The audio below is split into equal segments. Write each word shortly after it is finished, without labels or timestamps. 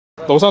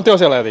楼上掉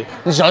下来的。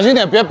你小心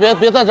点，别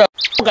在这儿，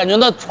我感觉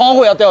那窗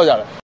户要掉下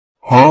来。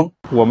啊！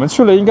我们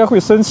去了应该会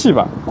生气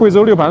吧？贵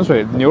州六盘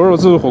水牛肉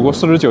自助火锅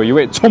49一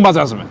位，冲吧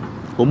战士们！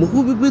我们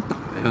会不会被打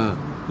呀？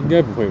应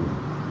该不会吧？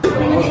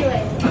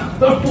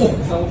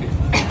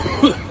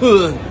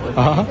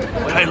啊！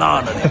太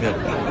辣了那个，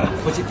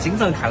我经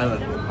常看到的。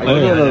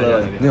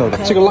你好，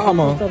这个辣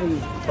吗？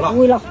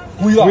微辣。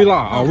微辣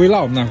啊，微辣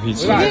我们那可以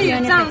吃。因为有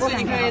战士，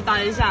你可以打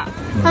一下。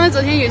他们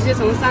昨天有些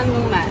从山东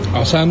来。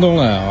啊，山东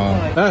来啊！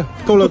哎，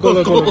够了。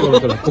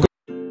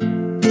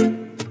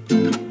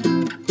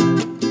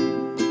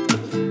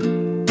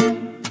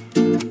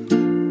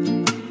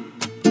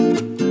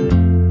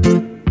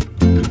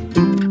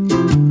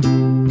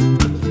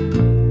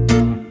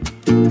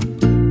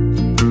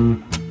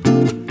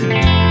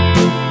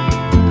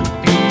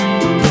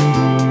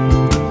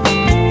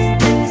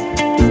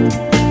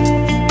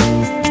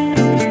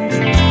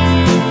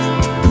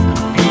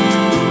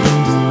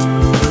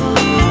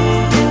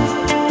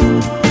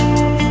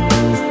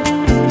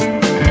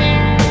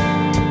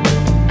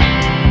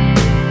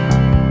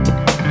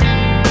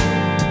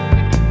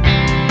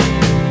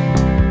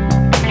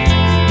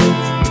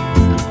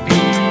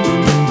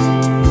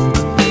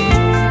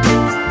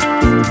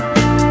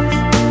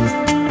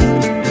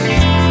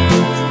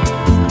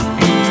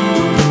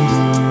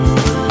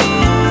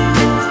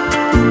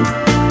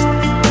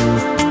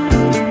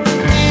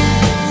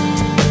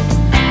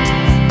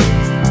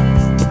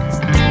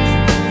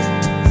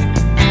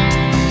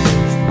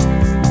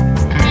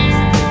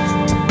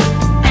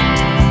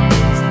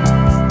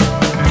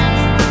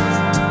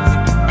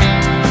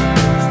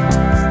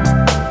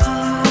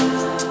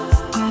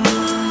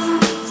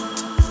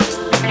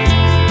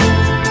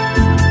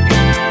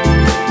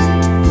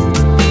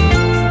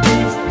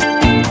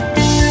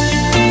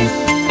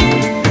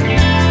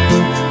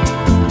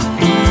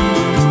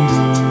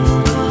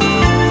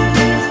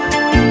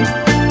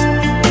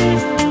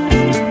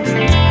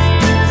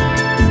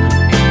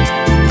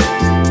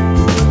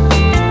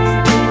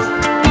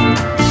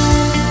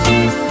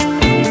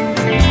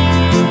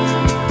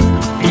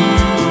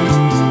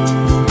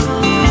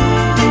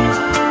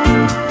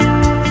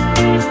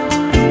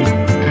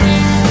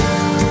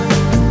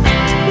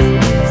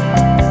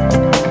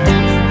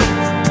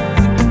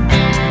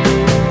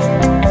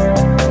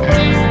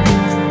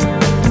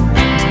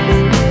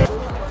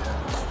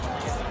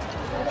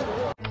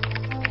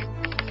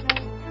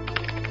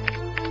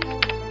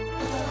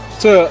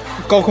这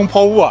高空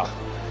抛物啊！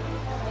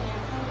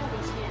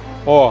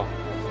哦，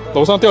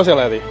楼上掉下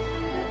来的。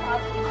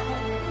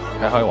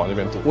还好你往这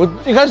边躲。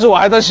一开始我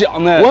还在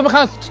想呢，我还没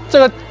看这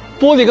个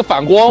玻璃一个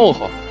反光，我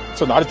靠，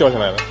这哪里掉下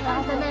来的？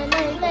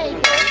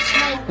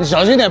你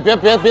小心点，别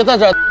在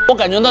这儿，我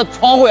感觉那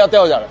窗户要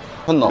掉下来。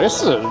没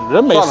事，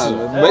人没事，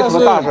没什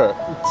么大事。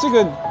这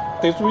个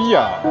得注意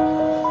啊！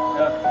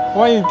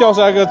万一掉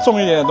下来个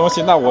重一点的东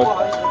西，那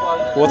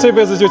我这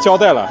辈子就交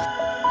代了。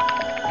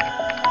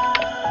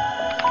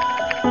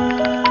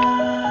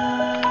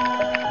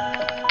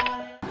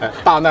哎，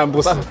大难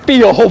不死，必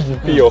有后福，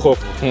必有后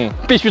福。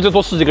必须得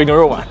多吃几个牛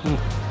肉丸。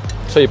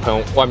这一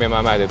盆外面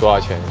卖得多少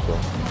钱？你说？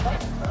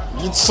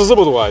你吃这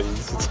么多啊？你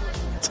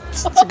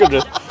这个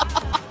人，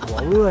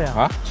我饿呀！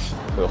啊，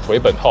这个回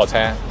本套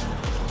餐。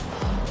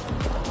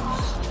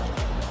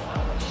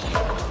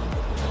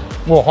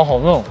哇，好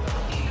嫩！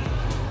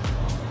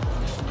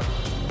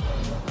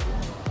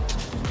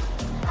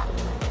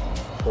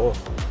哦，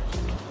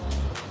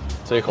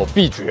这一口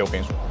必绝，我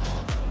跟你说。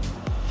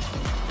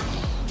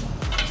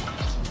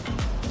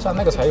蘸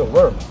那个才有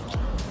味儿嘛。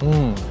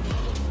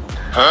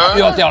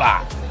又要掉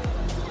了。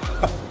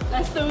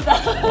来收的。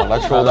来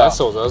收的，来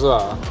守着是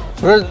吧？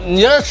不是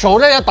你这守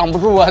着也挡不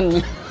住啊！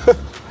你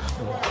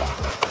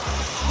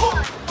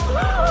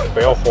不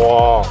要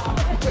慌，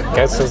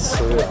该吃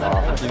啊！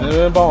你能不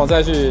能帮我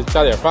再去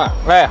加点饭？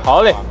哎，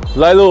好嘞，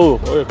来喽！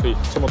我也可以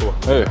这么多。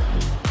哎，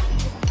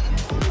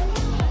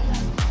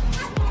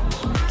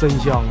真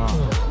香啊！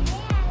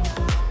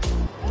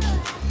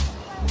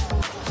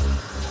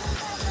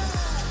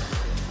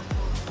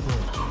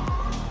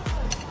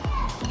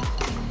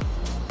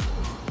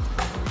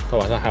到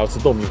晚上还要吃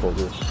豆米火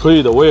锅，可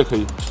以的，我也可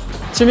以。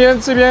今天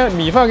这边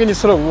米饭给你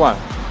吃了5碗，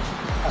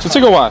就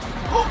这个碗。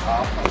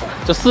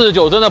这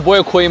49真的不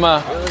会亏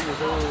吗？就是你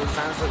是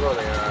30个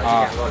人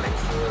啊，1、2个能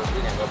吃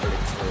，1、2个不能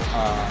吃啊，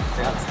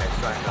这样才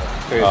算下来。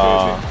对，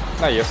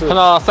那也是。看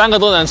到3个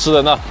都能吃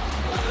的呢。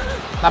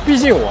那毕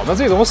竟我们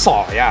这种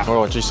少呀。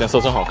哦，这颜色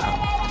真好看。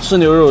吃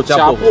牛肉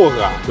加薄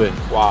荷啊。对，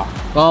哇！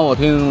刚刚我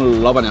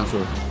听老板娘说，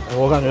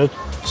我感觉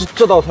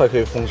这道菜可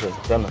以封神，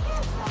真的。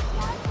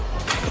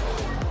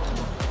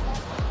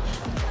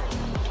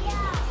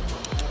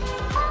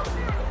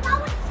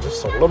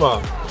熟了吗？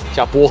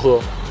加薄荷。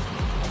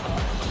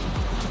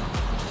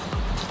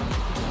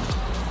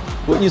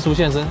我艺术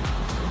现身。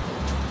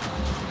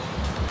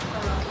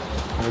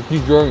地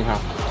汁，你看。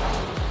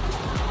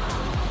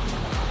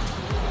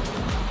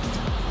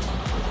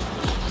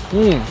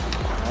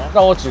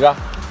让我几个？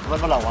让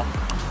个老王。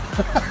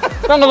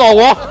让个老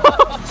王。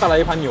上来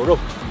一盘牛肉。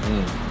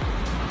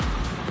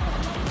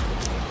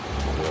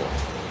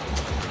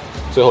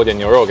最后点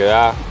牛肉给大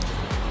家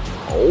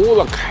剖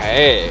了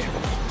开。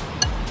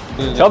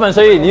小本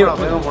生意，你不，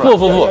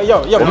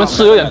我们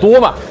吃有点多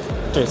嘛。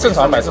对，正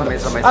常买是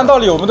按道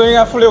理我们都应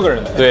该付6个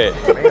人的。对，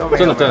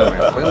真的，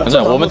反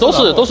正我们都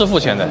是付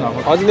钱的。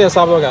好，今天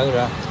差不多感觉怎么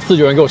样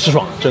？49人给我吃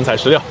爽，真材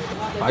实料。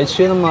白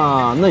切的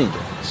嘛嫩一点，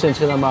现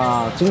切的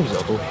嘛筋比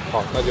较多。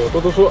好，那就多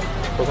读书，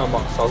多看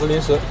报，少吃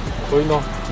零食，多运动。